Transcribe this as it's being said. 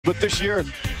But this year,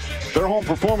 their home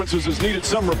performances has needed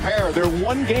some repair. They're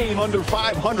one game under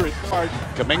 500.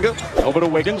 Kuminga over to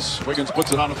Wiggins. Wiggins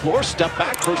puts it on the floor. Step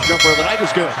back. First jumper of the night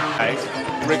is good.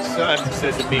 Rick's son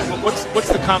said to me, what's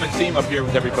the common theme up here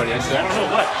with everybody? I said, I don't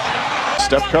know what.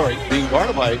 Steph Curry being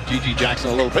guarded by G.G. Jackson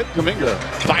a little bit. Kuminga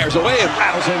fires away and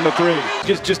rattles in the three.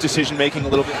 Just decision making a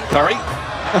little bit. Curry.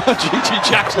 G.G.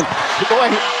 Jackson.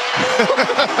 Boy.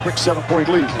 Quick 7-point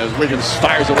lead as Wiggins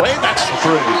fires away. That's the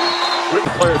three. Rookie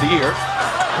player of the year.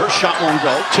 First shot won't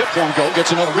go. Tip won't go.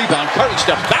 Gets another rebound. Curry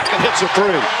steps back and hits a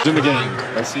three. In the game.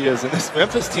 Yes, he is. And this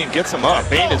Memphis team gets him up.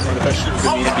 Bane is one of the best shooters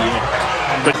in the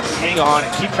NBA. But hang on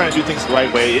and keep trying to do things the right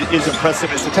way. It is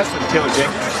impressive. It's a testament to Taylor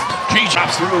Jenkins. G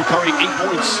chops through. Curry 8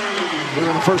 points.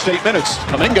 We're in the first 8 minutes.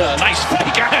 Kuminga, nice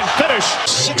fake and finish.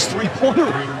 6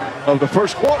 3-pointer of the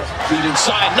first quarter. Feed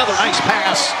inside. Another nice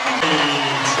pass.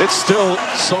 It's still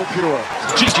so pure.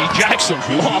 G.G. Jackson,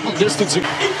 long distance.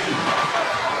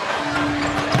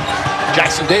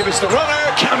 Jackson Davis, the runner.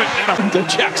 Count it down to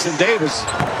Jackson Davis.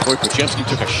 Boy, Podziemski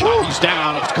took a shot. He's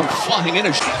down. It's come flying in.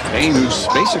 Bane, who's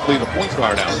basically the point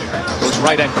guard out there. Goes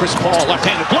right at Chris Paul.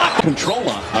 Left-handed block. Control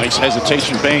on. Nice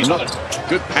hesitation. Bane. Another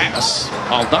good pass.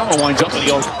 Aldama winds up in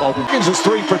the open. Wiggins is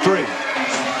 3 for 3.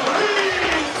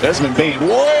 Desmond Bane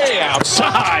way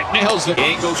outside. Nails the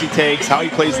angles he takes, how he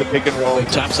plays the pick and roll.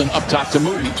 Thompson up top to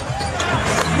Moody.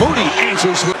 Moody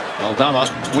answers. Aldama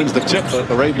wins the tip.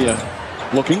 Arabia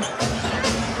looking.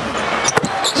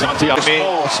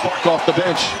 Santiago spark off the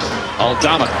bench.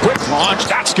 Aldama, quick launch,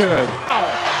 that's good.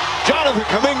 Jonathan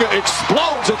Kuminga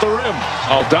explodes at the rim.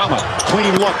 Aldama,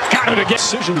 clean look, got it again.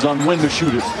 Decisions on when to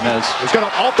shoot it. As he's got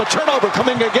an off the turnover,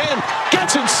 Kuminga again,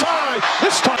 gets inside.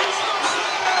 This time,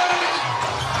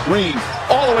 Green,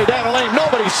 all the way down the lane.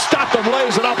 Nobody stopped him,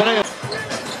 lays it up and in.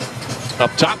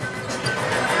 Up top,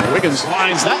 Wiggins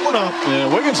lines that one up.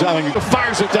 And Wiggins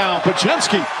fires it down.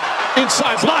 Podziemski.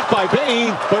 Inside block by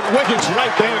Bane, but Wiggins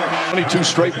right there. 22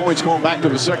 straight points going back to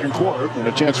the second quarter, and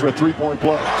a chance for a 3-point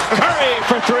play. Curry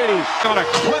for 3. On a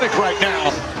clinic right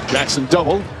now. Jackson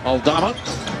double. Aldama.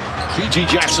 G.G.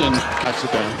 Jackson. That's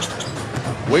it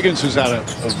down. Wiggins, who's had a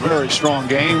very strong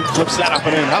game, flips that up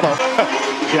and in. How about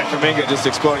yeah, Kuminga just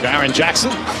exploding. Aaron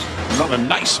Jackson. Another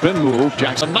nice spin move.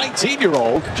 Jackson,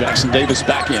 19-year-old. Jackson Davis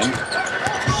back in.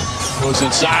 Goes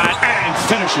inside and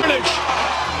finishes.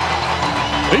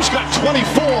 He's got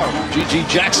 24. G.G.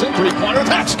 Jackson, 3-pointer.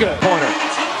 That's good. Pointer.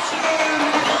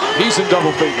 He's in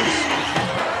double figures.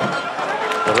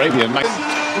 Arabian,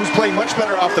 who's playing much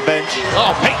better off the bench.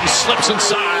 Oh, Payton slips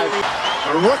inside.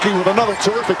 A rookie with another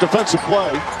terrific defensive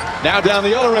play. Now down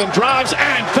the other end, drives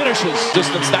and finishes.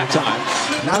 Distance that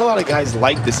time. Not a lot of guys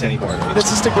like this anymore. I mean, it's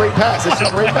just a great pass. It's a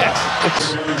great pass.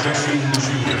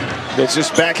 It's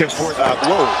just back and forth.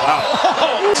 Whoa,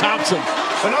 wow. Thompson,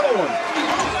 another one.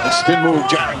 A spin move,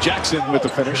 Jaren Jackson with the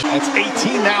finish. That's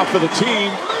 18 now for the team.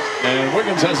 And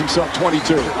Wiggins has himself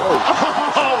 22.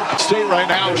 State right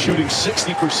now shooting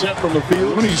 60% from the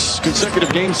field. Looney's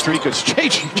consecutive game streak has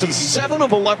changed to 7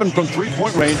 of 11 from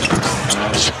 3-point range.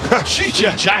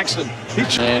 G.G. Jackson.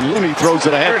 And Looney throws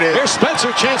it ahead. Here's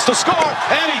Spencer, chance to score.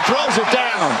 And he throws it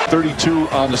down. 32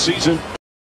 on the season.